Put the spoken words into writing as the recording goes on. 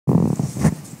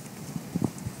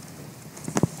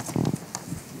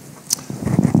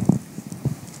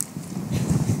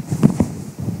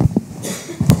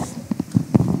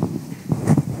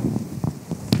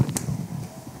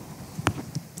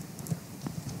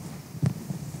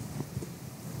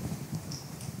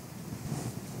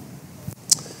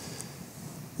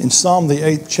In Psalm the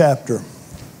 8th chapter,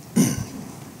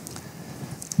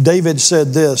 David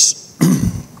said this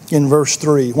in verse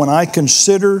 3, "When I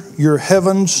consider your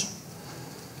heavens,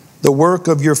 the work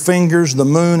of your fingers, the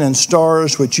moon and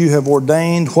stars which you have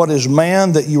ordained, what is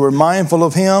man that you are mindful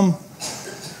of him,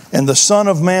 and the son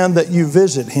of man that you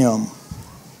visit him?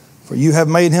 For you have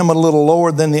made him a little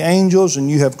lower than the angels,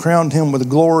 and you have crowned him with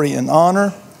glory and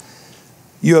honor.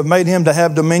 You have made him to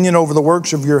have dominion over the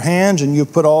works of your hands, and you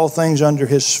have put all things under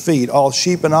his feet, all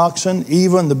sheep and oxen,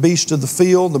 even the beasts of the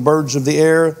field, the birds of the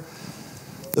air,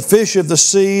 the fish of the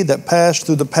sea that pass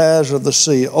through the paths of the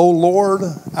sea. O Lord,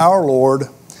 our Lord,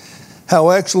 how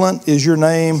excellent is your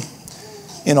name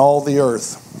in all the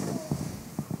earth."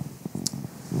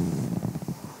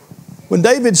 When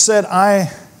David said, "I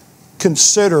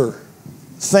consider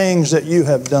things that you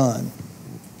have done,"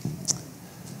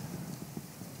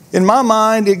 in my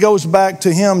mind, it goes back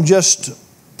to him just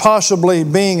possibly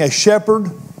being a shepherd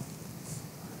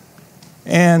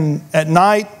and at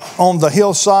night on the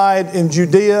hillside in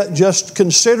Judea, just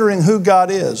considering who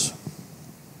God is.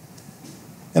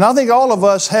 And I think all of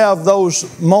us have those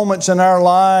moments in our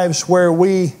lives where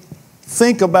we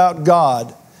think about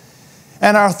God,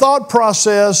 and our thought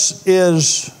process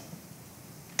is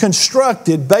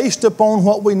constructed based upon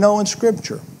what we know in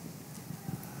Scripture.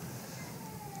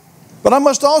 But I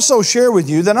must also share with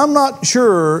you that I'm not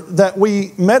sure that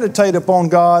we meditate upon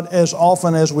God as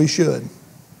often as we should.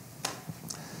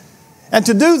 And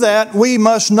to do that, we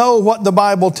must know what the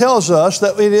Bible tells us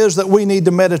that it is that we need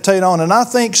to meditate on. And I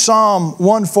think Psalm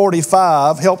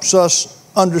 145 helps us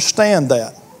understand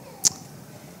that.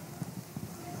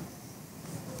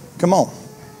 Come on.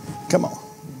 Come on.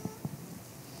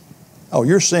 Oh,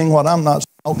 you're seeing what I'm not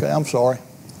seeing. Okay, I'm sorry.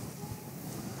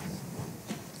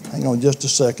 Hang on just a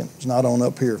second. It's not on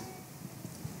up here.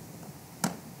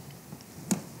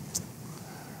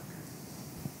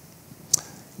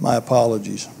 My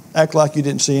apologies. Act like you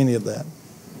didn't see any of that.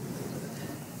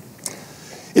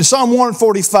 In Psalm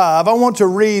 145, I want to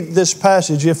read this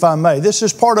passage, if I may. This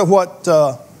is part of what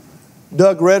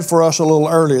Doug read for us a little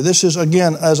earlier. This is,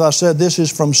 again, as I said, this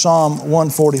is from Psalm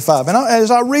 145. And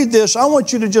as I read this, I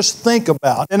want you to just think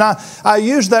about, and I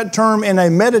use that term in a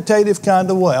meditative kind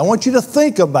of way. I want you to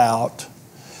think about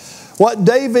what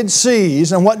David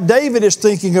sees and what David is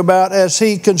thinking about as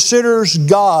he considers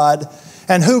God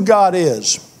and who God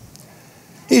is.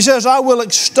 He says, "I will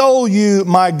extol you,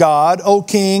 my God, O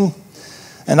King,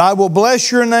 and I will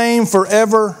bless your name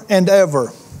forever and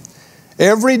ever.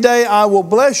 Every day I will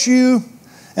bless you,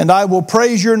 and I will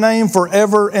praise your name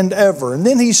forever and ever." And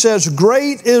then he says,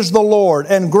 "Great is the Lord,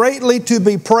 and greatly to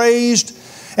be praised,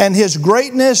 and his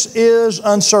greatness is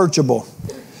unsearchable.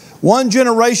 One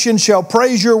generation shall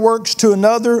praise your works to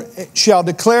another, shall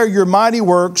declare your mighty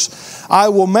works. I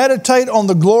will meditate on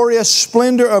the glorious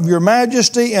splendor of your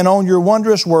majesty and on your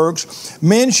wondrous works.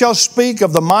 Men shall speak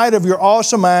of the might of your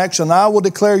awesome acts, and I will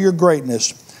declare your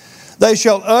greatness. They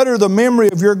shall utter the memory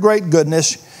of your great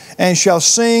goodness and shall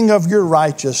sing of your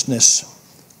righteousness.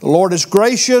 The Lord is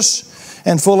gracious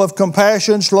and full of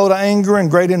compassion, slow to anger and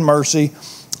great in mercy.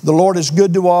 The Lord is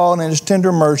good to all, and his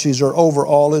tender mercies are over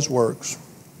all his works."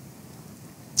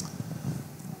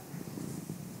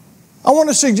 I want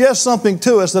to suggest something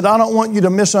to us that I don't want you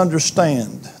to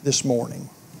misunderstand this morning.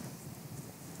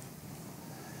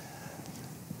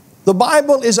 The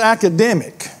Bible is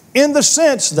academic in the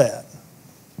sense that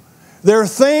there are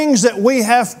things that we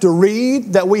have to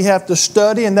read, that we have to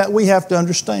study, and that we have to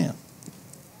understand.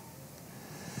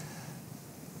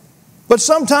 But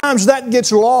sometimes that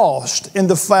gets lost in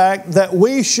the fact that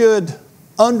we should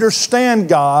understand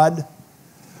God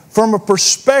from a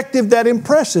perspective that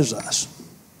impresses us.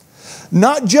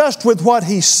 Not just with what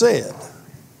he said,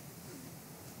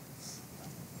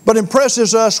 but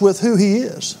impresses us with who he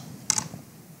is.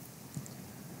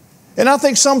 And I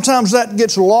think sometimes that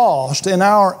gets lost in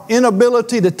our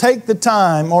inability to take the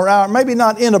time, or our, maybe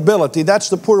not inability, that's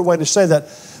the poor way to say that,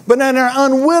 but in our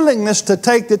unwillingness to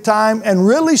take the time and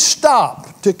really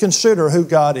stop to consider who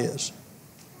God is.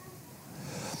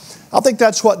 I think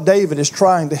that's what David is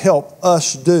trying to help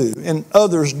us do and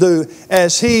others do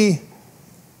as he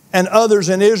and others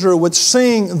in Israel would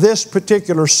sing this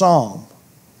particular psalm,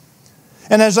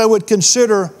 and as they would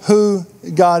consider who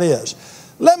God is.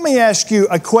 Let me ask you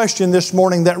a question this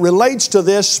morning that relates to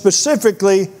this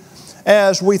specifically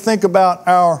as we think about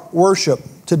our worship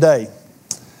today.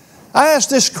 I ask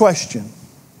this question: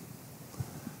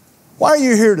 why are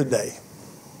you here today?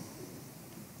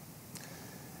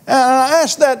 And I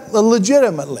ask that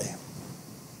legitimately.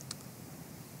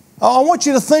 I want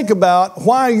you to think about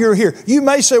why you're here. You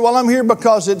may say, "Well, I'm here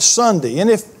because it's Sunday." And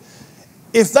if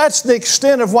if that's the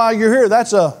extent of why you're here,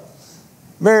 that's a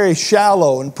very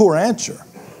shallow and poor answer.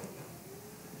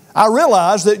 I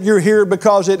realize that you're here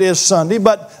because it is Sunday,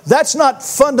 but that's not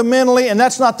fundamentally and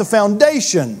that's not the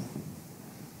foundation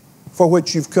for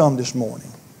which you've come this morning.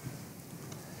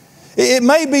 It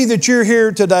may be that you're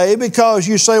here today because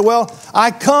you say, well,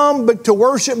 I come to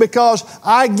worship because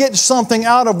I get something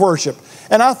out of worship.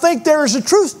 And I think there is a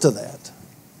truth to that.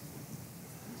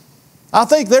 I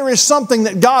think there is something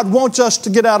that God wants us to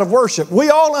get out of worship. We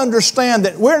all understand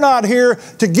that we're not here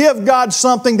to give God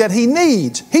something that He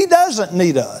needs. He doesn't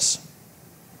need us.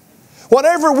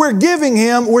 Whatever we're giving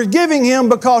Him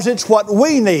because it's what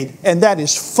we need. And that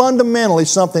is fundamentally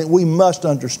something we must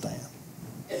understand.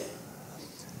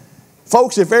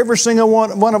 Folks, if every single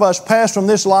one of us passed from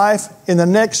this life in the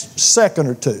next second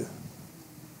or two,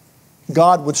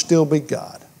 God would still be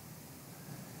God.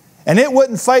 And it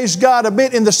wouldn't faze God a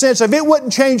bit in the sense of it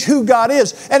wouldn't change who God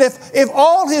is. And if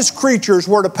all His creatures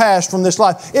were to pass from this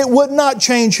life, it would not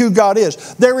change who God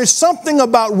is. There is something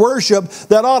about worship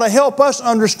that ought to help us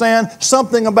understand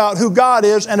something about who God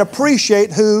is and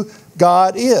appreciate who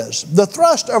God is. The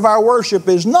thrust of our worship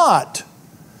is not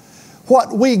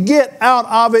what we get out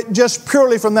of it just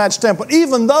purely from that standpoint.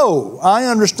 Even though I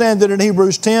understand that in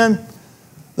Hebrews 10,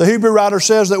 the Hebrew writer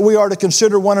says that we are to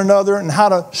consider one another and how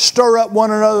to stir up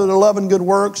one another to love and good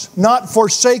works, not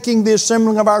forsaking the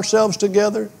assembling of ourselves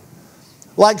together,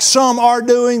 like some are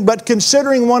doing, but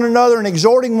considering one another and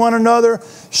exhorting one another,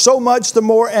 so much the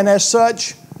more, and as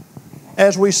such,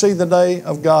 as we see the day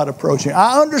of God approaching.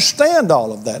 I understand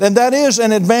all of that, and that is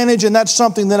an advantage, and that's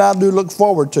something that I do look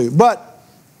forward to. But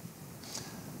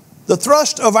the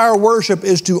thrust of our worship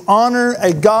is to honor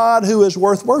a God who is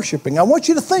worth worshiping. I want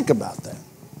you to think about that.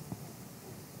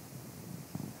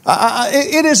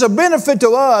 It is a benefit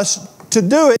to us to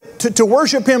do it, to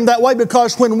worship Him that way,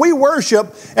 because when we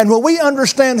worship and when we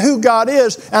understand who God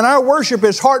is and our worship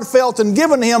is heartfelt and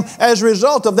given to Him as a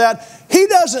result of that, He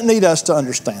doesn't need us to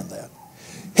understand that.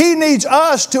 He needs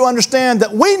us to understand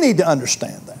that we need to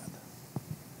understand that.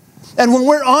 And when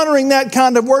we're honoring that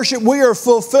kind of worship, we are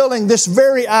fulfilling this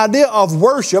very idea of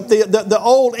worship. The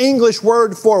old English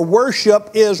word for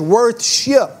worship is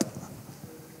worthship.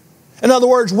 In other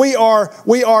words, we are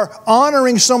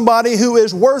honoring somebody who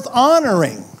is worth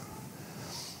honoring.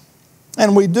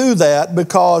 And we do that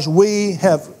because we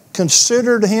have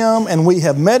considered Him and we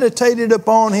have meditated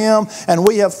upon Him and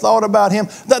we have thought about Him.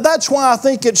 That's why I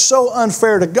think it's so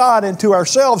unfair to God and to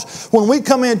ourselves when we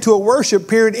come into a worship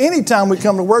period, anytime we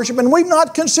come to worship, and we've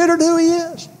not considered who He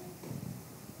is.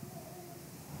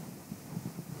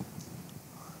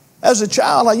 As a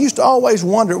child, I used to always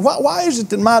wonder, why is it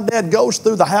that my dad goes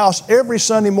through the house every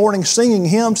Sunday morning singing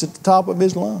hymns at the top of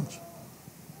his lungs?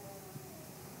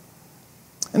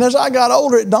 And as I got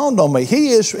older, it dawned on me,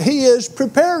 he is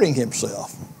preparing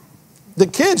himself. The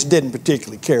kids didn't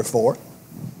particularly care for it.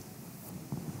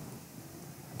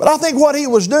 But I think what he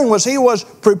was doing was he was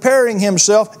preparing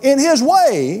himself in his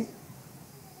way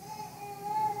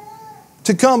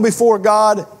to come before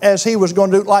God as he was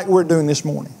going to do, like we're doing this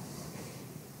morning.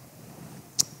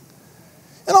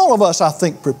 And all of us, I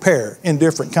think, prepare in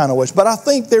different kind of ways. But I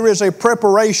think there is a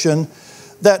preparation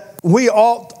that we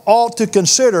ought to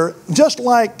consider, just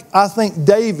like I think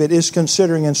David is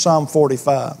considering in Psalm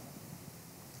 45.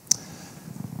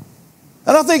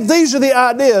 And I think these are the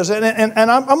ideas, and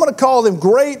I'm going to call them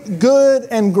great, good,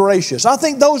 and gracious. I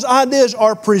think those ideas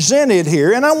are presented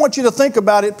here, and I want you to think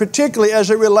about it particularly as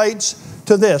it relates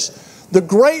to this. The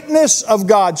greatness of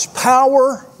God's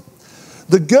power,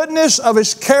 the goodness of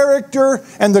His character,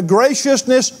 and the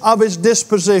graciousness of His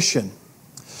disposition.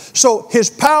 So His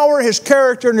power, His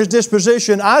character, and His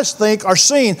disposition, I think, are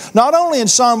seen not only in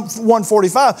Psalm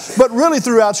 145, but really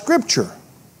throughout Scripture.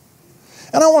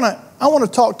 And I want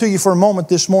to talk to you for a moment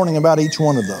this morning about each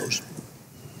one of those.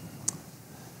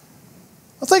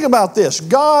 Now think about this.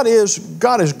 God is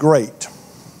great.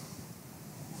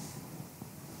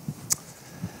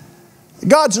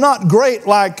 God's not great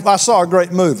like I saw a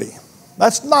great movie.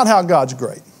 That's not how God's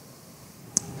great.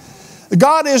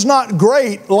 God is not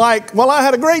great like, well, I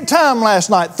had a great time last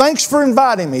night. Thanks for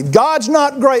inviting me. God's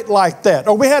not great like that.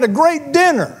 Or we had a great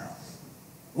dinner,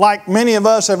 like many of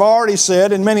us have already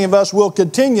said, and many of us will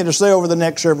continue to say over the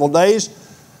next several days.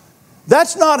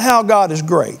 That's not how God is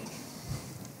great.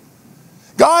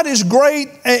 God is great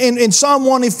in Psalm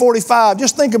 145.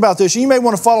 Just think about this. You may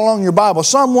want to follow along in your Bible.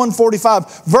 Psalm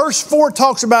 145, verse 4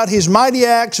 talks about His mighty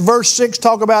acts. Verse 6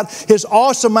 talk about His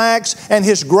awesome acts and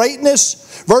His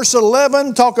greatness. Verse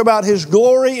 11 talk about His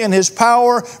glory and His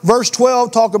power. Verse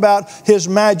 12 talk about His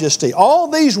majesty. All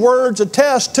these words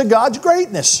attest to God's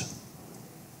greatness.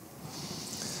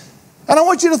 And I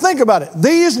want you to think about it.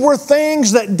 These were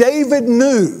things that David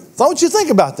knew. I want you to think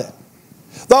about that.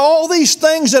 All these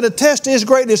things that attest to his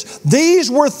greatness, these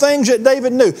were things that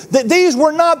David knew. That these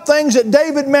were not things that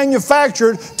David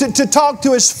manufactured to talk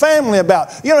to his family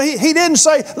about. You know, he didn't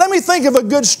say, let me think of a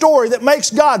good story that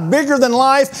makes God bigger than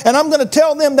life, and I'm going to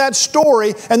tell them that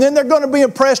story, and then they're going to be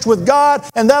impressed with God,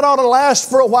 and that ought to last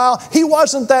for a while. He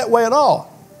wasn't that way at all.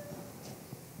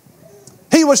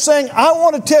 He was saying, I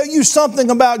want to tell you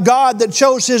something about God that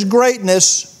shows His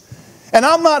greatness, and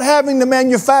I'm not having to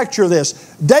manufacture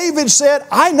this. David said,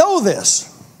 I know this.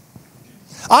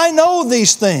 I know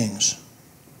these things.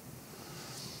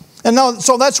 And now,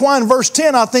 so that's why in verse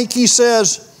 10, I think he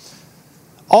says,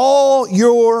 all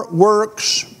your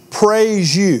works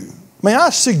praise you. May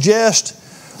I suggest,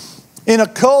 in a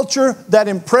culture that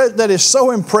is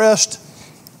so impressed,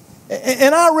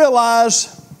 and I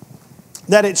realize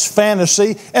that it's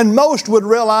fantasy, and most would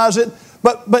realize it,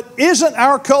 but isn't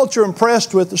our culture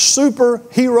impressed with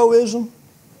superheroism?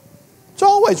 It's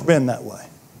always been that way.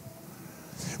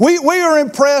 We are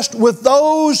impressed with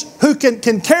those who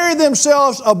can carry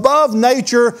themselves above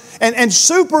nature and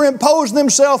superimpose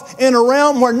themselves in a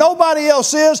realm where nobody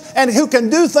else is, and who can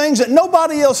do things that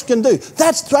nobody else can do.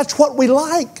 That's what we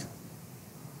like.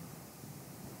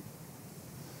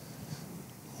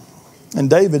 And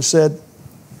David said,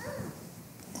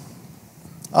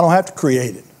 I don't have to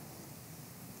create it.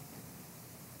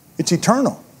 It's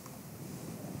eternal.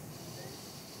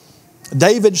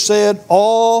 David said,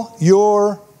 all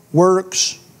your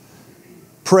works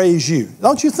praise you.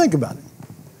 Don't you think about it?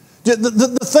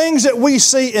 The things that we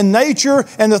see in nature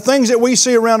and the things that we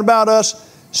see around about us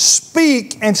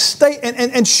speak and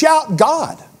shout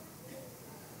God.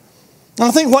 And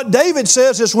I think what David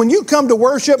says is when you come to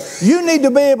worship, you need to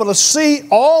be able to see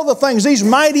all the things, these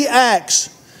mighty acts,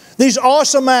 these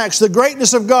awesome acts, the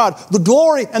greatness of God, the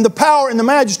glory and the power and the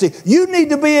majesty. You need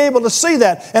to be able to see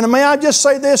that. And may I just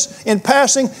say this in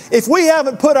passing? If we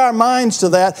haven't put our minds to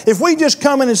that, if we just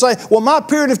come in and say, well, my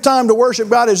period of time to worship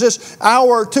God is this hour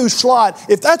or two slot,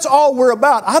 if that's all we're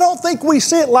about, I don't think we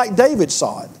see it like David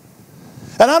saw it.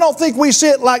 And I don't think we see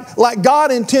it like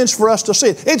God intends for us to see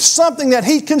it. It's something that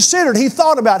he considered, he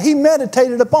thought about, he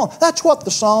meditated upon. That's what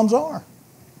the Psalms are.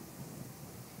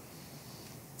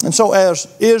 And so as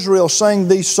Israel sang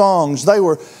these songs, they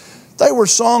were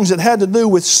songs that had to do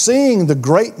with seeing the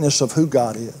greatness of who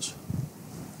God is.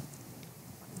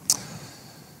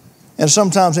 And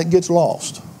sometimes it gets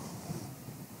lost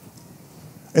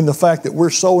in the fact that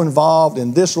we're so involved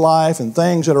in this life and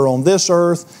things that are on this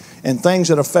earth and things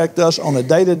that affect us on a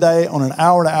day-to-day, on an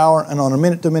hour-to-hour, and on a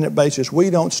minute-to-minute basis.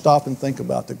 We don't stop and think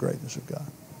about the greatness of God.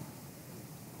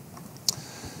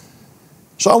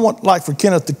 So I want like for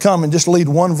Kenneth to come and just lead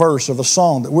one verse of a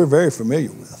song that we're very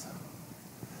familiar with.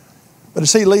 But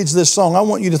as he leads this song, I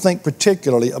want you to think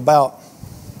particularly about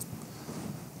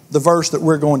the verse that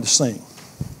we're going to sing.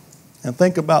 And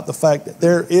think about the fact that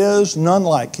there is none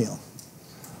like Him.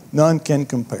 None can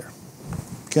compare.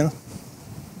 Kenneth?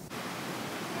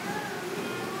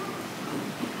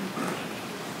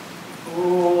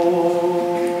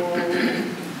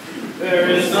 There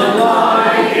is none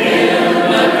like Him,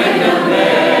 none can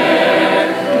compare.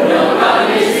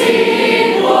 Nobody's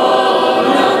equal,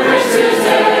 no prince's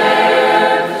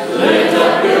heir. Lift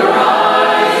up your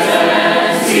eyes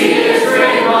and see His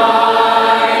great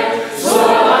might.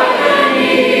 Soar like an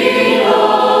eagle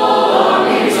on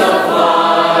wings of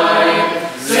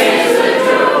flight. Saints, lift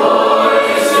your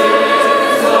voices,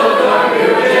 look on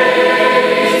your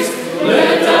days.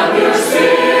 Lift up your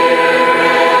spirit.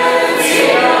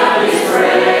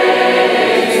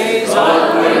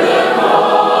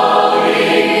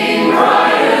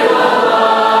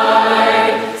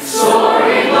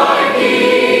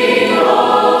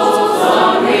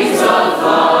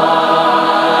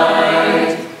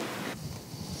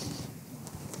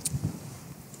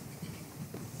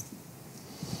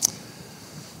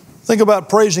 Think about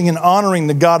praising and honoring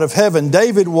the God of heaven.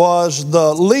 David was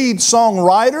the lead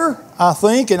songwriter, I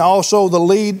think, and also the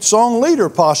lead song leader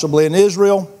possibly in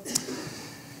Israel.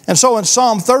 And so in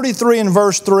Psalm 33 and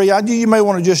verse 3, you may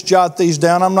want to just jot these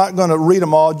down. I'm not going to read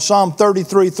them all. Psalm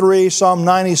 33:3, Psalm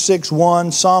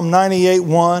 96:1, Psalm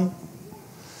 98:1,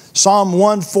 Psalm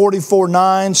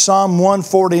 144:9, Psalm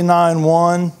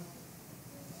 149:1.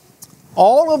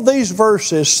 All of these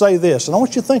verses say this, and I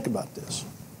want you to think about this.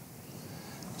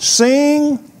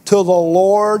 Sing to the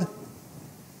Lord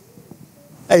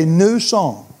a new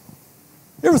song.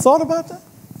 You ever thought about that?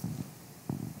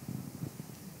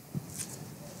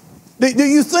 Do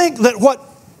you think that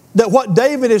what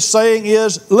David is saying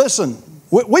is, listen,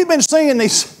 we've been singing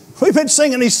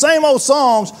these same old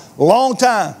songs a long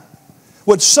time.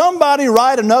 Would somebody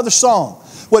write another song?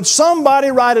 Would somebody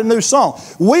write a new song?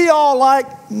 We all like,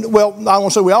 well, I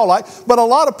won't say we all like, but a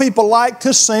lot of people like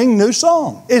to sing new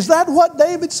songs. Is that what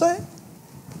David's saying?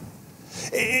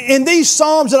 In these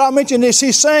Psalms that I mentioned,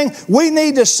 he's saying we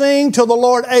need to sing to the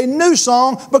Lord a new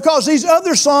song because these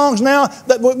other songs now,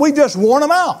 that we just worn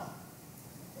them out.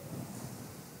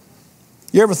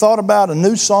 You ever thought about a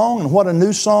new song and what a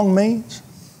new song means?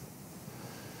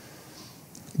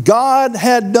 God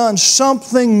had done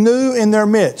something new in their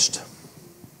midst.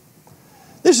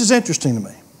 This is interesting to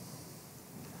me.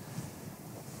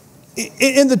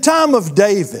 In the time of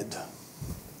David,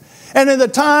 and in the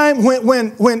time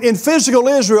when in physical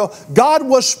Israel, God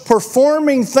was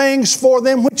performing things for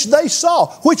them which they saw,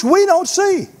 which we don't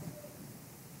see.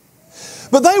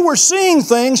 But they were seeing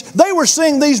things, they were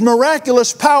seeing these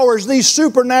miraculous powers, these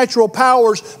supernatural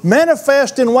powers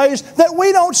manifest in ways that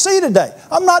we don't see today.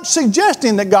 I'm not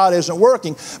suggesting that God isn't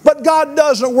working, but God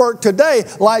doesn't work today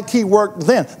like He worked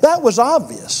then. That was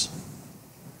obvious.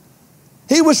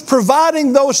 He was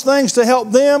providing those things to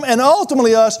help them and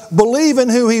ultimately us believe in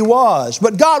who He was.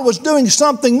 But God was doing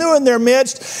something new in their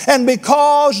midst, and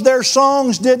because their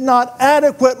songs did not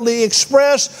adequately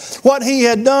express what He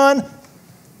had done,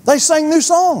 they sang new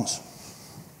songs.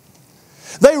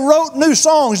 They wrote new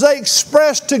songs. They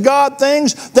expressed to God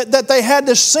things that they had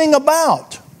to sing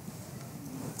about.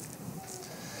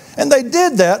 And they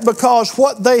did that because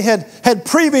what they had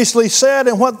previously said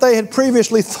and what they had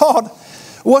previously thought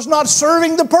was not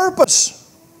serving the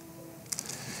purpose.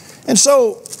 And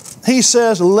so he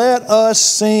says, let us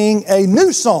sing a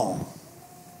new song.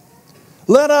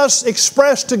 Let us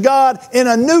express to God in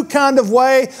a new kind of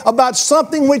way about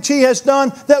something which He has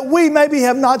done that we maybe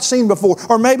have not seen before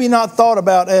or maybe not thought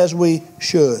about as we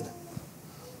should.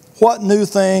 What new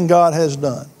thing God has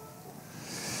done.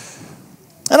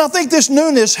 And I think this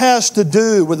newness has to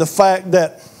do with the fact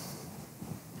that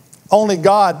only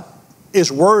God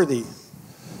is worthy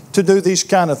to do these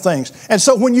kind of things. And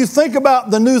so when you think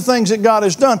about the new things that God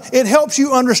has done, it helps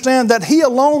you understand that He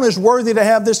alone is worthy to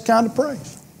have this kind of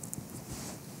praise.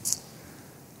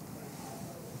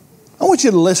 I want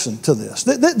you to listen to this.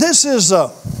 This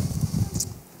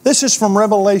is from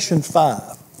Revelation 5.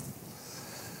 I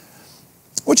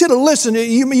want you to listen.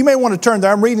 You may want to turn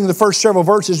there. I'm reading the first several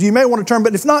verses. You may want to turn,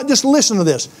 but if not, just listen to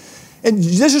this. And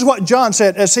this is what John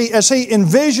said as he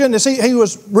envisioned, as he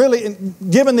was really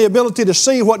given the ability to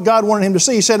see what God wanted him to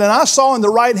see. He said, and I saw in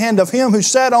the right hand of Him who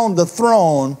sat on the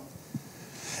throne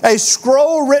a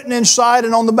scroll written inside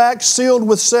and on the back sealed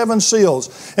with 7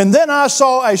 seals. And then I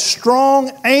saw a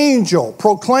strong angel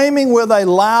proclaiming with a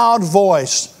loud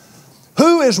voice,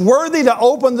 who is worthy to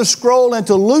open the scroll and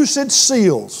to loose its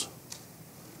seals?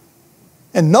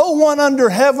 And no one under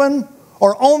heaven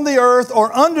or on the earth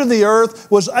or under the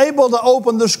earth was able to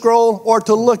open the scroll or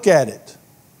to look at it.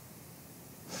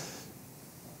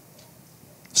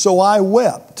 So I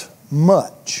wept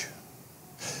much,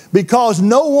 because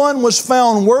no one was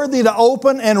found worthy to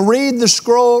open and read the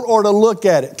scroll or to look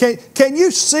at it. Can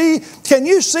you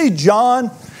see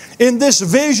John in this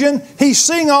vision? He's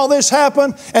seeing all this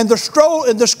happen, and the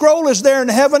scroll is there in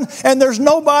heaven, and there's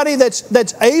nobody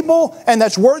that's able and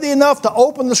that's worthy enough to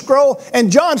open the scroll.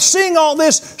 And John's seeing all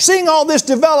this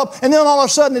develop, and then all of a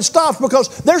sudden it stops because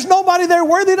there's nobody there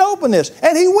worthy to open this.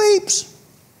 And he weeps.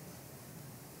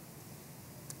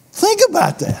 Think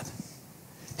about that.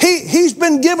 He's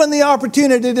been given the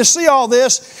opportunity to see all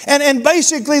this, and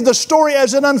basically the story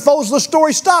as it unfolds, the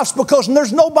story stops because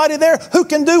there's nobody there who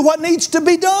can do what needs to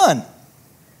be done.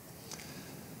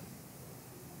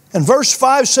 And verse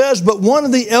 5 says, but one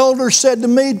of the elders said to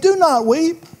me, do not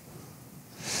weep.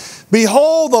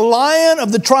 Behold, the Lion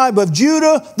of the tribe of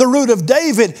Judah, the root of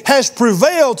David, has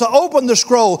prevailed to open the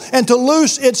scroll and to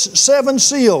loose its 7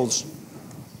 seals.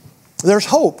 There's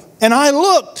hope. And I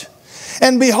looked,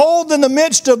 and behold, in the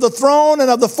midst of the throne and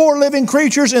of the 4 living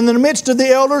creatures, in the midst of the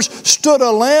elders, stood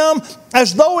a lamb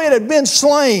as though it had been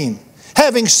slain,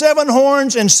 having 7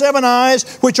 horns and 7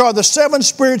 eyes, which are the 7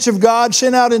 spirits of God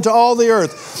sent out into all the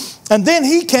earth. And then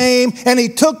He came and He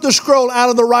took the scroll out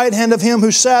of the right hand of Him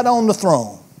who sat on the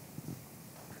throne.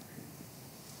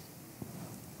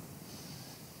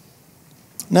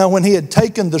 Now when He had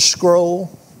taken the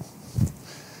scroll,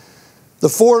 the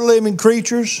 4 living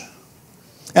creatures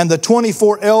and the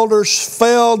 24 elders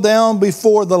fell down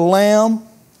before the Lamb,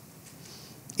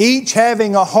 each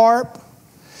having a harp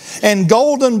and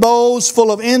golden bowls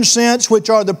full of incense, which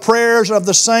are the prayers of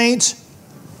the saints.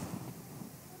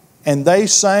 And they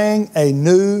sang a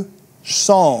new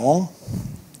song,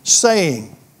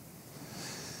 saying,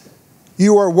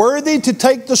 you are worthy to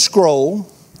take the scroll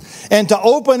and to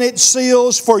open its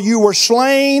seals, for you were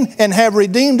slain and have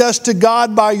redeemed us to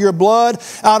God by your blood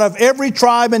out of every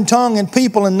tribe and tongue and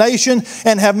people and nation,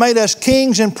 and have made us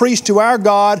kings and priests to our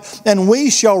God, and we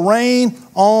shall reign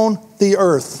on the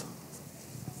earth.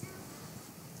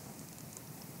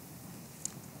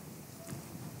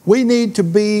 We need to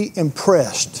be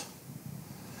impressed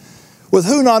with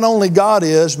who not only God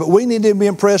is, but we need to be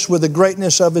impressed with the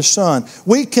greatness of His Son.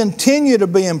 We continue to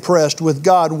be impressed with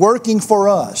God working for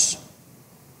us.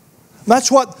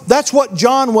 That's what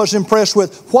John was impressed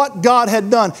with, what God had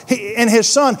done. And His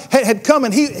Son had come,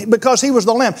 and because He was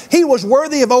the Lamb, He was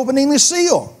worthy of opening the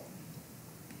seal.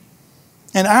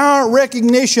 And our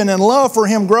recognition and love for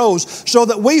Him grows so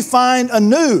that we find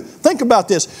anew. Think about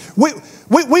this. We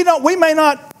may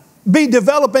not be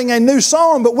developing a new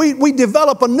song, but we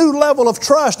develop a new level of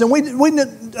trust, and we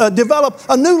develop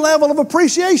a new level of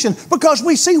appreciation because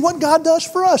we see what God does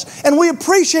for us, and we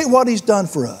appreciate what He's done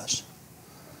for us.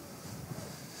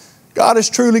 God is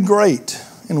truly great,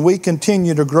 and we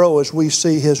continue to grow as we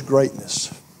see His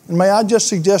greatness. And may I just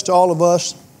suggest to all of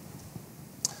us,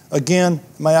 again,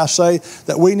 may I say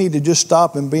that we need to just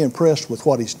stop and be impressed with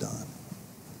what He's done.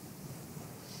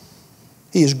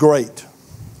 He is great.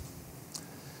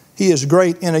 He is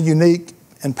great in a unique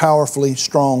and powerfully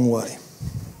strong way.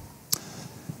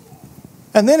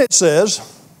 And then it says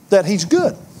that He's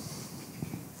good.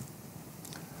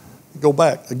 Go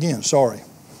back again, sorry.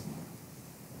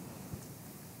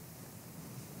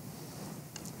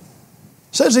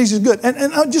 It says He's good.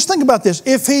 And just think about this.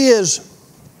 If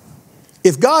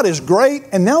God is great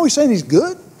and now He's saying He's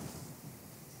good,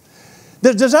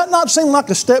 does that not seem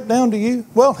like a step down to you?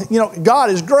 Well,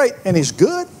 God is great and He's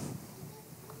good.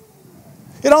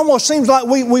 It almost seems like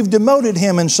we've demoted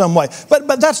Him in some way.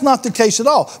 But that's not the case at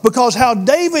all. Because how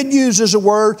David uses a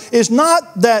word is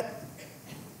not that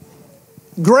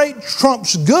great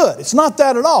trumps good. It's not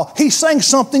that at all. He's saying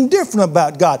something different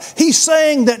about God. He's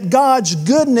saying that God's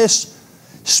goodness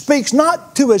speaks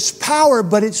not to His power,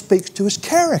 but it speaks to His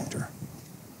character.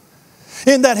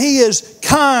 In that He is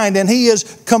kind and He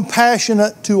is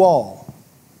compassionate to all.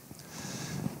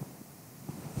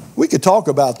 We could talk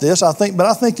about this, but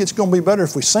I think it's going to be better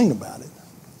if we sing about it.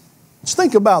 Let's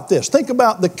think about this. Think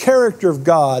about the character of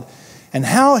God and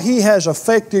how He has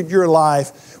affected your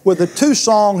life with the two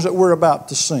songs that we're about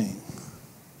to sing.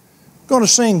 We're going to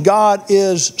sing God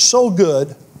is so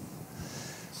good.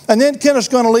 And then Kenneth's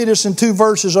going to lead us in two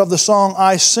verses of the song,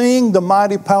 I Sing the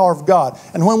Mighty Power of God.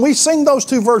 And when we sing those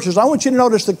two verses, I want you to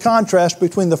notice the contrast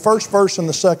between the first verse and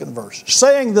the second verse,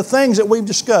 saying the things that we've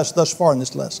discussed thus far in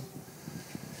this lesson.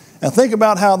 And think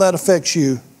about how that affects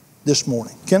you this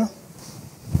morning. Kenneth?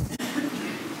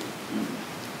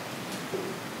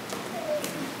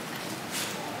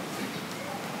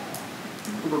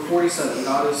 Number 47,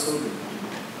 God is so good.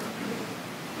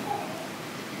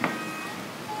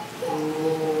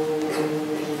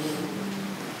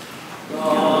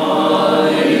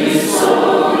 God is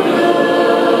so good.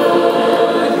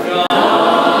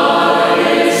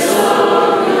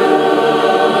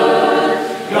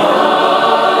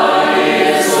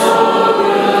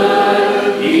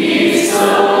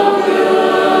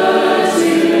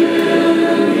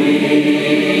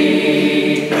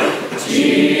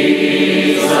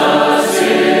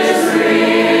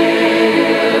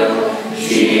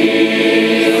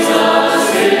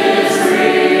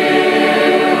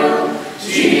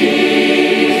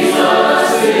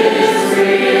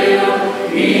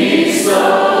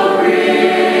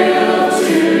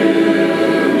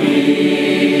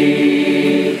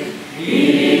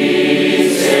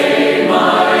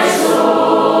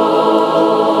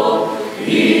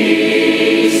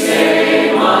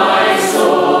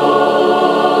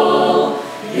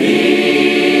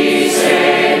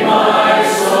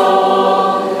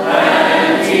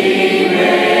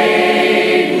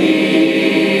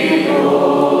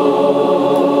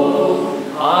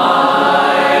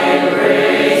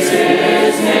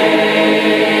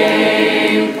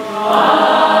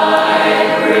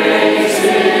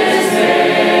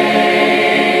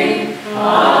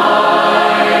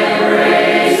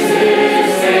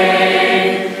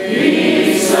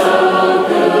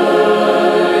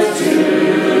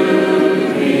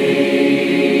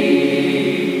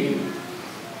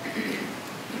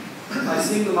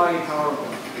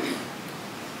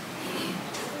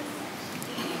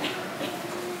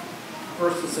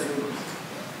 First and second verse.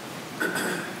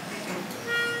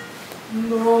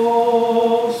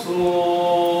 No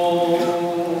soul,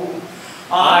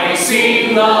 I sing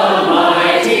the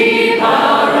mighty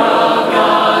power of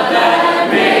God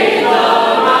that made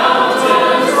the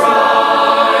mountains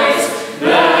rise,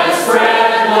 that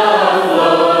spread the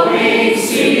flowing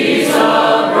seas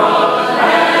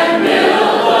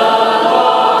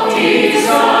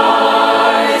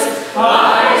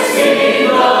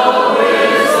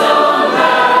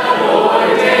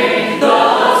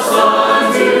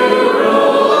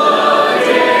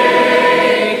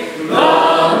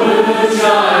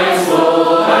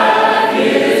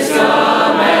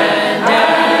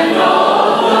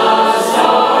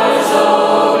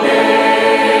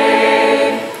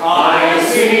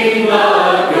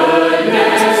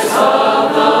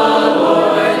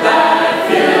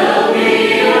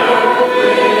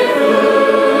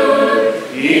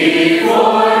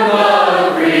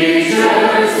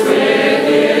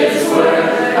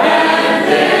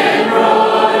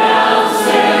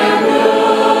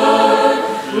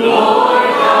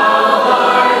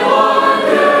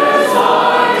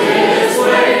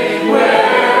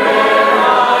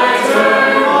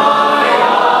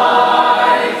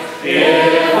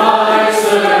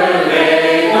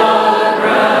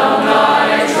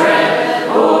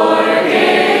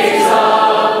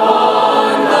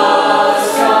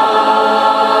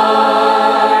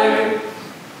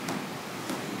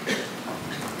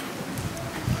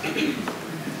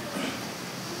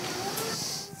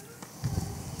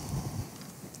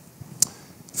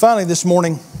Finally, this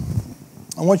morning,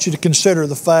 I want you to consider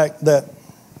the fact that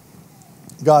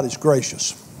God is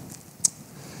gracious.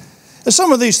 And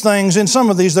some of these things, in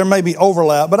some of these, there may be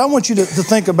overlap, but I want you to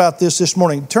think about this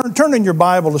morning. Turn in your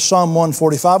Bible to Psalm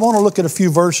 145. I want to look at a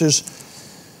few verses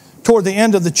toward the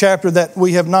end of the chapter that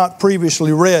we have not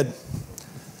previously read.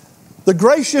 The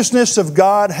graciousness of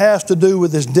God has to do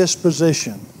with His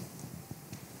disposition.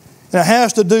 And it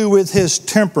has to do with His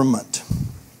temperament.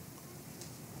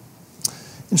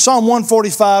 In Psalm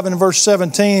 145 and verse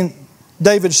 17,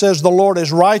 David says, "The Lord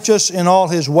is righteous in all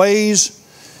His ways,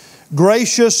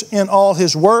 gracious in all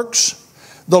His works.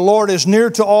 The Lord is near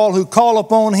to all who call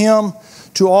upon Him,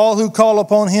 to all who call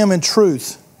upon Him in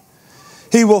truth.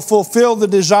 He will fulfill the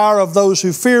desire of those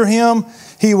who fear Him.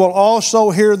 He will also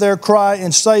hear their cry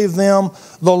and save them.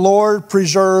 The Lord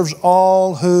preserves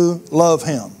all who love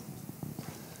Him.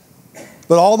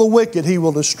 But all the wicked He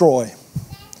will destroy.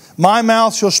 My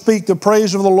mouth shall speak the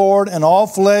praise of the Lord, and all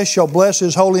flesh shall bless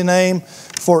His holy name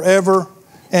forever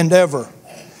and ever."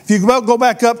 If you go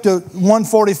back up to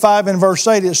 145 and verse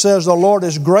 8, it says, "The Lord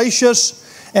is gracious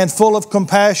and full of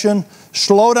compassion,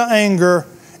 slow to anger,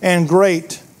 and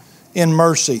great in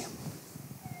mercy."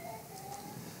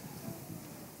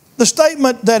 The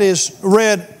statement that is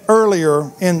read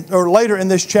later in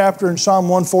this chapter in Psalm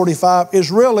 145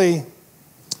 is really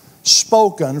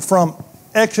spoken from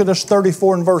Exodus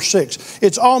 34 and verse 6.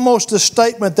 It's almost a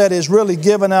statement that is really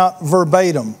given out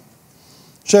verbatim.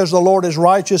 It says, "The Lord is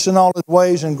righteous in all His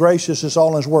ways and gracious in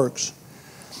all His works."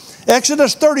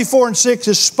 Exodus 34 and 6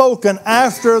 is spoken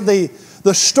after the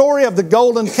story of the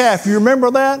golden calf. You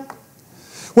remember that?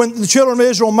 When the children of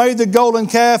Israel made the golden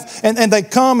calf and they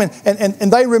come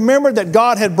and they remembered that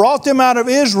God had brought them out of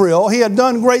Israel. He had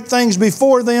done great things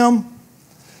before them.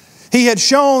 He had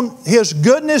shown His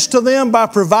goodness to them by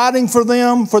providing for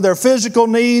them, for their physical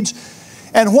needs.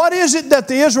 And what is it that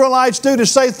the Israelites do to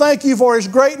say thank you for His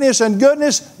greatness and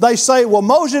goodness? They say, well,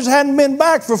 Moses hadn't been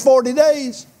back for 40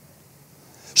 days.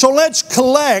 So let's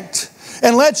collect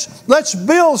and let's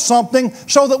build something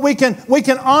so that we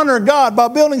can honor God by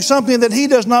building something that He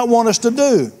does not want us to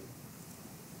do.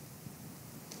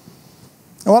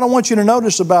 And what I want you to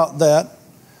notice about that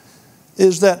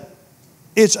is that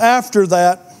it's after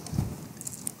that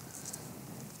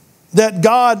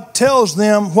God tells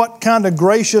them what kind of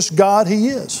gracious God He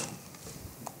is.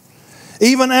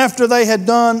 Even after they had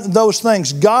done those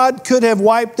things, God could have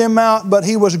wiped them out, but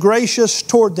He was gracious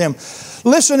toward them.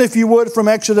 Listen, if you would, from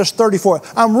Exodus 34.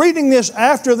 I'm reading this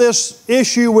after this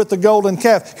issue with the golden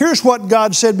calf. Here's what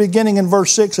God said beginning in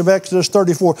verse 6 of Exodus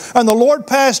 34. "And the Lord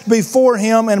passed before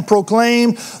him and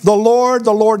proclaimed, the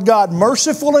Lord God,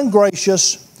 merciful and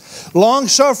gracious,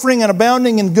 long-suffering and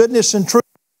abounding in goodness and truth,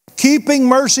 keeping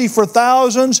mercy for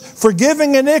thousands,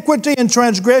 forgiving iniquity and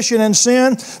transgression and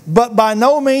sin, but by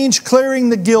no means clearing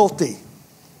the guilty,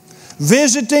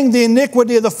 visiting the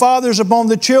iniquity of the fathers upon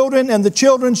the children and the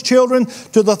children's children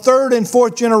to the third and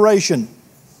fourth generation.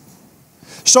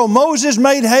 So Moses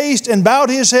made haste and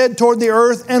bowed his head toward the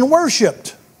earth and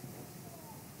worshiped.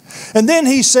 And then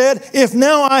he said, if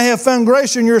now I have found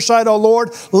grace in your sight, O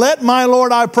Lord, let my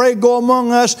Lord, I pray, go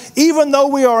among us, even though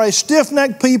we are a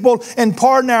stiff-necked people, and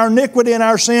pardon our iniquity and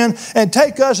our sin, and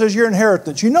take us as your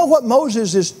inheritance." You know what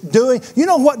Moses is doing? You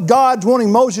know what God's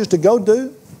wanting Moses to go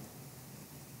do?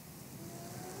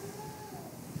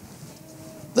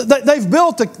 They've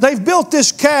built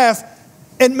this calf,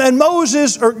 and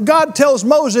Moses, or God tells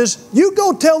Moses, you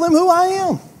go tell them who I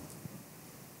am.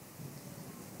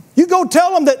 You go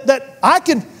tell them that I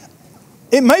can,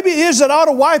 maybe it is that I ought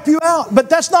to wipe you out, but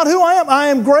that's not who I am. I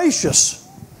am gracious,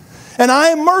 and I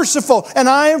am merciful, and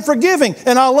I am forgiving.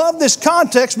 And I love this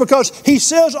context because he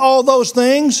says all those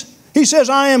things. He says,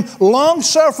 I am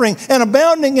long-suffering and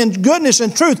abounding in goodness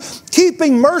and truth,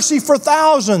 keeping mercy for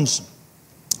thousands,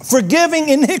 forgiving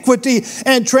iniquity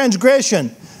and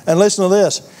transgression. And listen to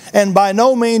this, and by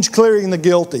no means clearing the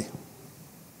guilty.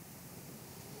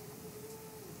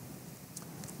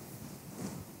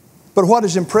 But what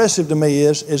is impressive to me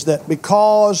is that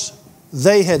because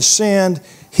they had sinned,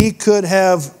 He could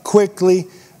have quickly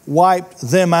wiped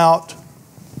them out.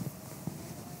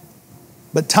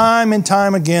 But time and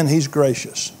time again, He's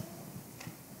gracious.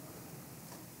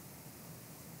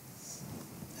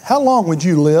 How long would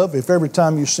you live if every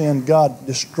time you sinned, God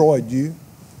destroyed you?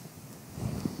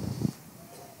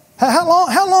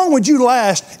 How long would you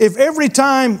last if every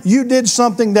time you did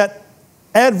something that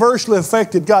adversely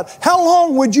affected God? How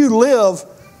long would you live?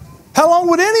 How long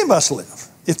would any of us live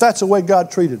if that's the way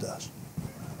God treated us?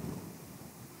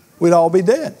 We'd all be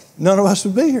dead. None of us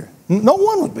would be here. No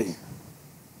one would be here.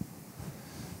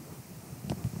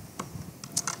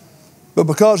 But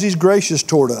because He's gracious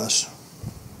toward us,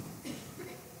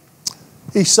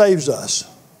 He saves us.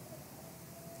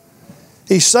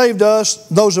 He saved us,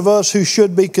 those of us who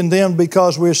should be condemned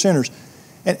because we're sinners.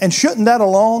 And shouldn't that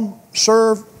alone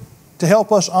serve to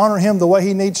help us honor Him the way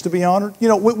He needs to be honored? You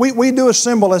know, we do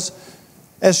assemble, as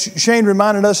Shane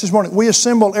reminded us this morning, we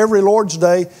assemble every Lord's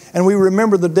Day and we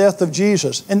remember the death of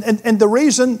Jesus. And the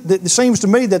reason that it seems to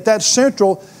me that that's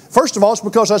central, first of all, is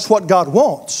because that's what God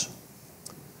wants.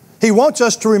 He wants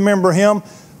us to remember Him,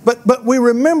 but we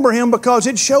remember Him because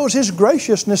it shows His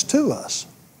graciousness to us.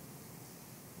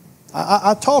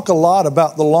 I talk a lot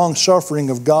about the long suffering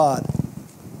of God.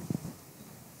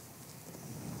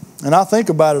 And I think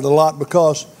about it a lot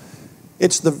because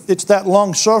it's that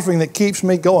long suffering that keeps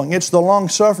me going. It's the long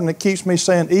suffering that keeps me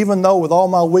saying, even though with all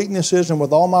my weaknesses and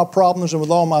with all my problems and with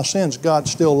all my sins, God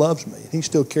still loves me. He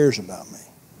still cares about me.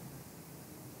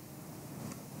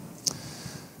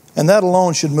 And that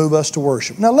alone should move us to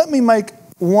worship. Now let me make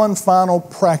one final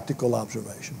practical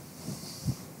observation.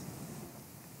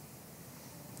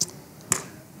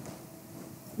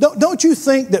 Don't you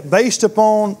think that based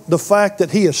upon the fact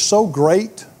that He is so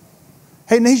great,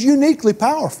 and He's uniquely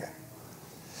powerful.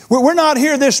 We're not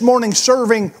here this morning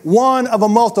serving one of a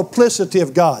multiplicity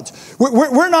of gods.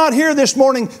 We're not here this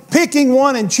morning picking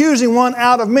one and choosing one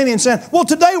out of many and saying, well,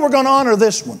 today we're going to honor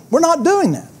this one. We're not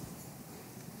doing that.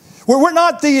 We're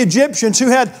not the Egyptians who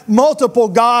had multiple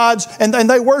gods and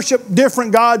they worship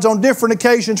different gods on different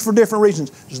occasions for different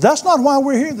reasons. That's not why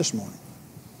we're here this morning.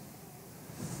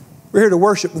 We're here to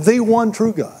worship the one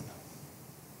true God.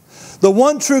 The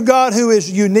one true God who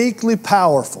is uniquely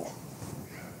powerful.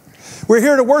 We're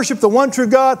here to worship the one true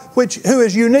God who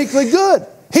is uniquely good.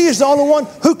 He is the only one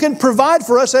who can provide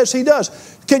for us as He does.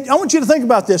 I want you to think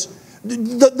about this.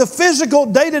 The physical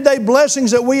day-to-day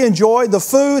blessings that we enjoy, the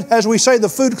food, as we say, the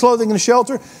food, clothing, and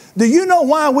shelter. Do you know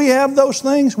why we have those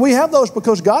things? We have those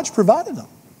because God's provided them.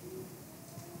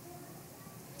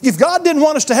 If God didn't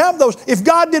want us to have those, if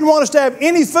God didn't want us to have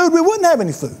any food, we wouldn't have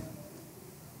any food.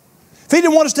 If He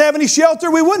didn't want us to have any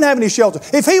shelter, we wouldn't have any shelter.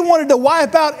 If He wanted to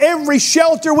wipe out every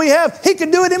shelter we have, He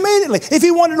could do it immediately. If He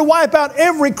wanted to wipe out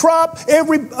every crop,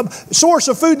 every source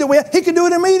of food that we have, He could do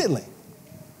it immediately.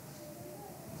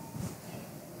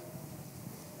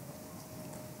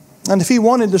 And if He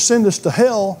wanted to send us to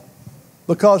hell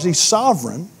because He's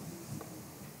sovereign,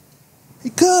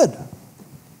 He could.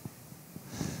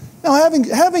 Now,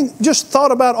 having just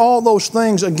thought about all those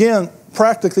things again,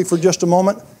 practically for just a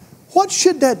moment, what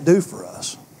should that do for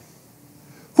us?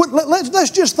 Let's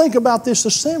just think about this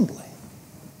assembly.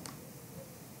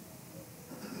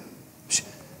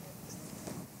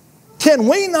 Can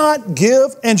we not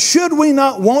give, and should we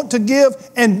not want to give,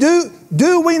 and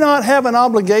do we not have an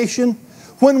obligation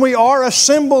when we are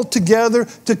assembled together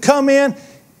to come in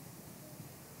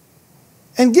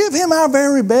and give Him our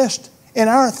very best in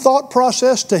our thought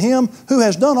process to Him who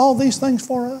has done all these things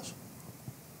for us?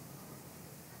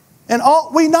 And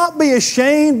ought we not be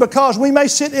ashamed because we may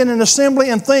sit in an assembly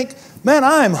and think, man,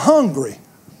 I am hungry.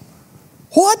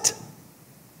 What?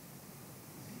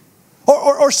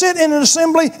 Or sit in an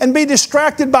assembly and be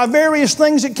distracted by various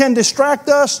things that can distract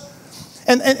us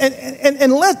and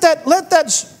let that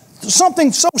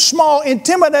something so small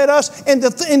intimidate us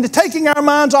into taking our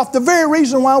minds off the very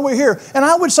reason why we're here. And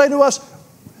I would say to us,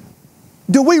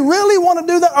 do we really want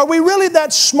to do that? Are we really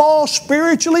that small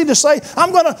spiritually to say,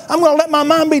 I'm going to let my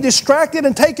mind be distracted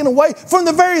and taken away from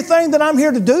the very thing that I'm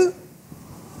here to do?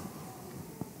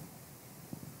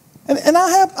 And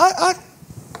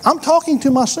I'm talking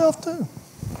to myself too.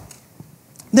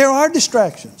 There are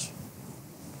distractions.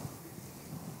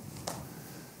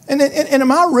 And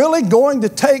am I really going to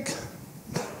take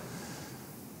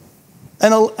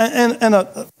an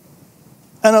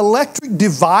electric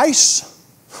device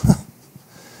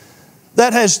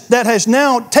that has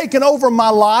now taken over my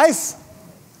life?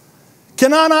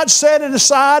 Can I not set it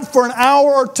aside for an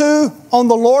hour or two on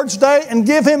the Lord's Day and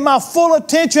give Him my full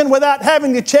attention without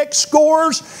having to check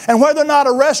scores and whether or not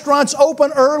a restaurant's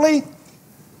open early?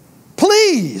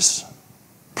 Please,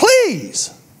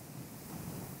 please.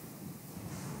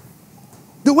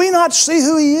 Do we not see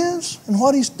who He is and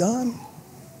what He's done?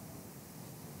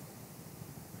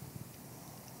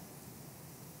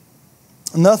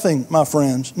 Nothing, my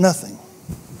friends, nothing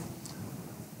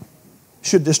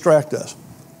should distract us.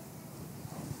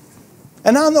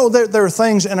 And I know there are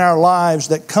things in our lives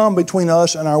that come between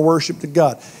us and our worship to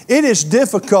God. It is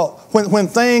difficult when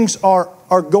things are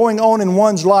going on in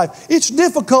one's life. It's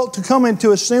difficult to come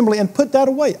into assembly and put that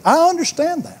away. I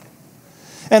understand that.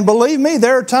 And believe me,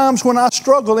 there are times when I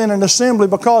struggle in an assembly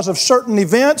because of certain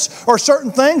events or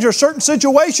certain things or certain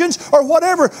situations or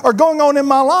whatever are going on in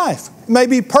my life. It may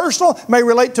be personal, may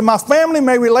relate to my family,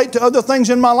 may relate to other things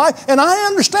in my life. And I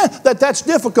understand that that's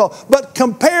difficult. But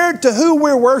compared to who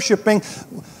we're worshiping,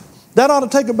 that ought to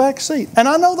take a back seat. And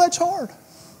I know that's hard.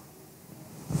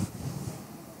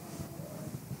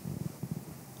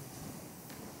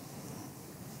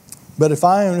 But if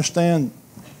I understand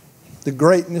the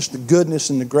greatness, the goodness,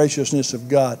 and the graciousness of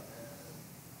God,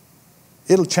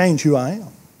 it'll change who I am.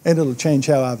 And it'll change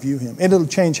how I view Him. And it'll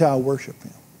change how I worship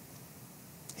Him.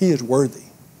 He is worthy.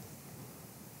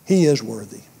 He is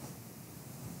worthy.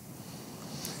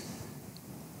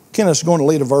 Kenneth's going to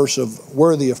lead a verse of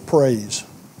worthy of praise.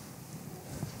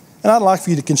 And I'd like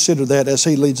for you to consider that as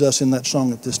he leads us in that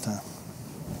song at this time.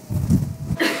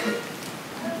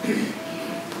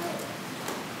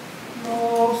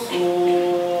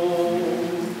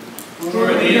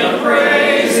 Worthy of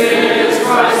praises,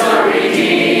 Christ our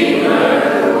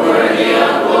Redeemer, worthy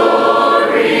of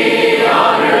glory,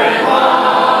 honor, and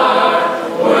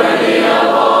power, worthy of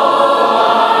all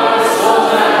our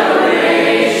soul's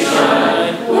adoration,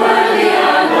 worthy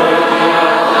art thou,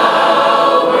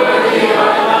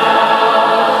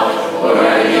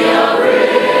 worthy of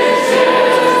riches,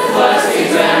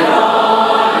 blessings, and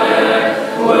honor,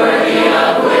 worthy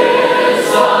of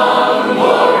wisdom,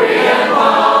 glory, and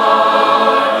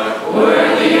power,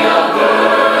 worthy of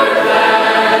birth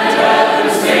and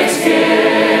heaven's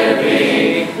thanksgiving,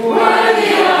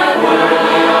 worthy art thou,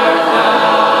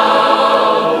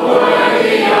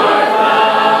 worthy art thou.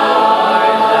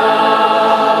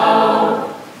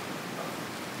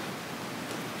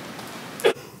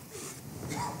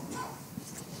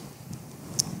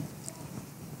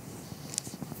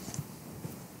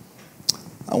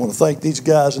 I want to thank these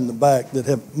guys in the back that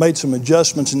have made some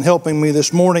adjustments in helping me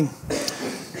this morning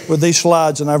with these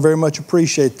slides, and I very much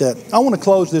appreciate that. I want to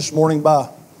close this morning by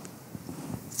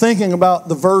thinking about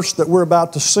the verse that we're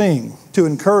about to sing to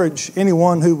encourage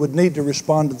anyone who would need to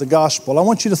respond to the gospel. I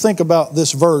want you to think about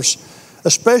this verse,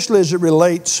 especially as it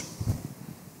relates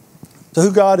to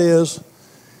who God is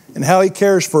and how He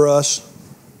cares for us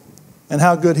and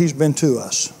how good He's been to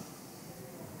us.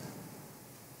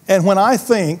 And when I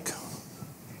think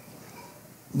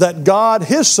that God,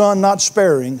 His Son, not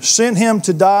sparing, sent Him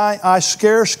to die, I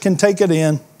scarce can take it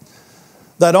in,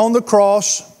 that on the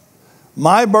cross,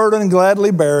 my burden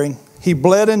gladly bearing, He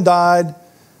bled and died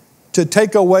to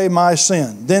take away my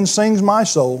sin. Then sings my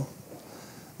soul,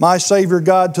 my Savior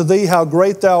God, to Thee, how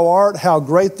great Thou art, how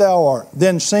great Thou art.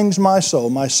 Then sings my soul,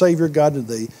 my Savior God, to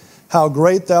Thee, how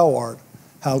great Thou art,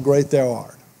 how great Thou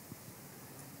art.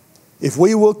 If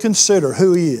we will consider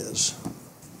who He is,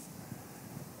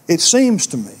 it seems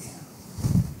to me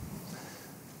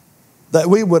that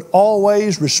we would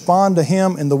always respond to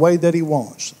Him in the way that He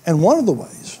wants. And one of the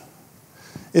ways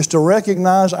is to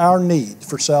recognize our need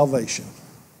for salvation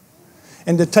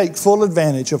and to take full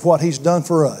advantage of what He's done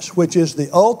for us, which is the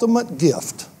ultimate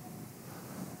gift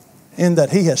in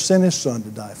that He has sent His Son to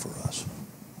die for us.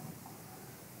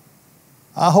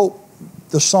 I hope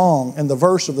the song and the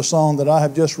verse of the song that I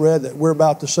have just read that we're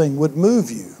about to sing would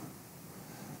move you.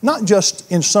 Not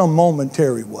just in some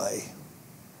momentary way.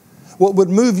 What would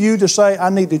move you to say,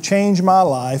 I need to change my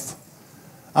life,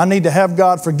 I need to have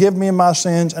God forgive me of my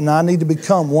sins, and I need to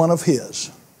become one of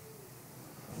His.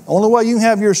 The only way you can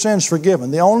have your sins forgiven,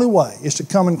 the only way is to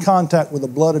come in contact with the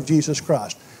blood of Jesus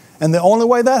Christ. And the only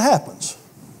way that happens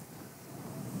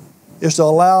is to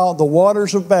allow the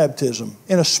waters of baptism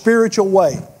in a spiritual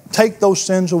way take those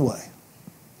sins away.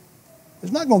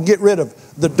 It's not going to get rid of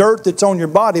the dirt that's on your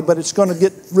body, but it's going to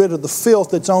get rid of the filth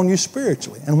that's on you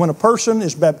spiritually. And when a person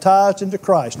is baptized into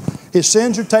Christ, his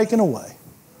sins are taken away.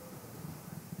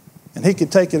 And he can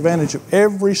take advantage of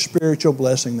every spiritual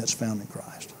blessing that's found in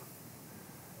Christ.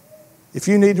 If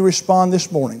you need to respond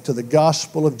this morning to the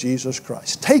gospel of Jesus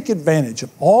Christ, take advantage of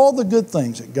all the good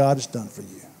things that God has done for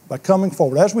you by coming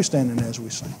forward as we stand and as we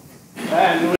sing.